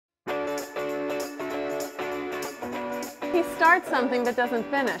He starts something but doesn't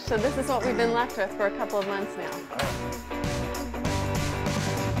finish, so this is what we've been left with for a couple of months now.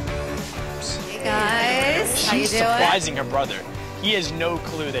 Hey guys, how you She's doing? surprising her brother. He has no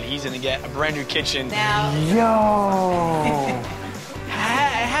clue that he's gonna get a brand new kitchen. Now, Yo!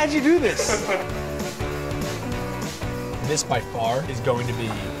 How'd you do this? This by far is going to be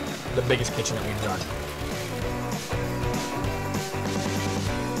the biggest kitchen that we've done.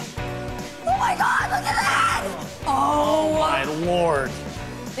 oh my God, look at that! Oh my Lord.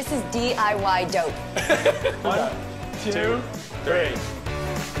 This is DIY dope. 1, 2, 3.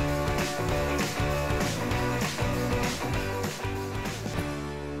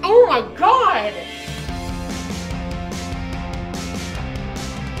 Oh my God!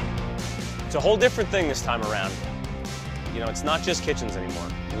 It's a whole different thing this time around. You know, it's not just kitchens anymore.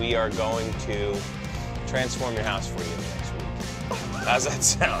 We are going to transform your house for you next week. How's that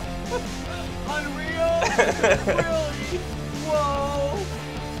sound? Unreal! Really? Whoa!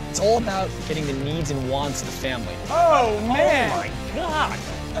 It's all about getting the needs and wants of the family. Oh, man! Oh, my God!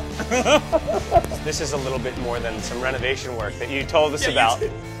 This is a little bit more than some renovation work that you told us about.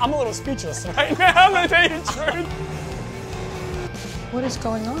 I'm a little speechless right now, I'm gonna tell you the truth. What is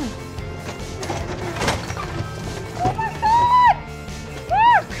going on? Oh my God!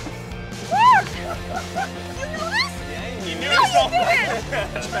 Look! Look! You know this? Yeah, you knew No, you didn't!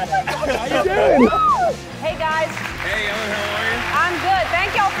 How you doing? Hey guys, Hey, Ellen, how are you? I'm good.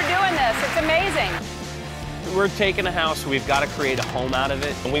 Thank y'all for doing this. It's amazing. We're taking a house, we've got to create a home out of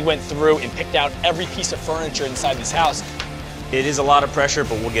it. And we went through and picked out every piece of furniture inside this house. It is a lot of pressure,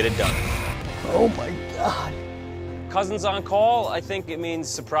 but we'll get it done. Oh my God. Cousins on call, I think it means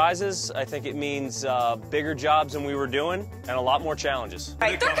surprises. I think it means bigger jobs than we were doing and a lot more challenges.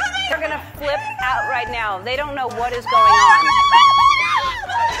 Right, they're coming! They're gonna flip out right now. They don't know what is going on.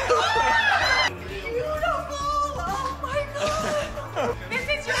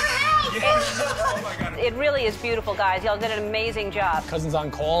 It really is beautiful, guys. Y'all did an amazing job. Cousins on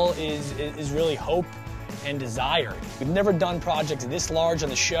Call is really hope and desire. We've never done projects this large on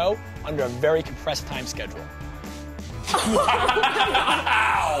the show under a very compressed time schedule.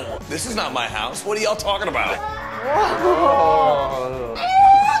 Wow! This is not my house. What are y'all talking about?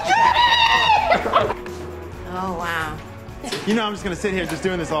 Oh wow. You know I'm just gonna sit here just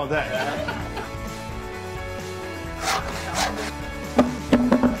doing this all day.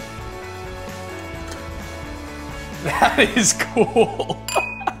 That is cool.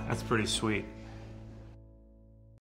 That's pretty sweet.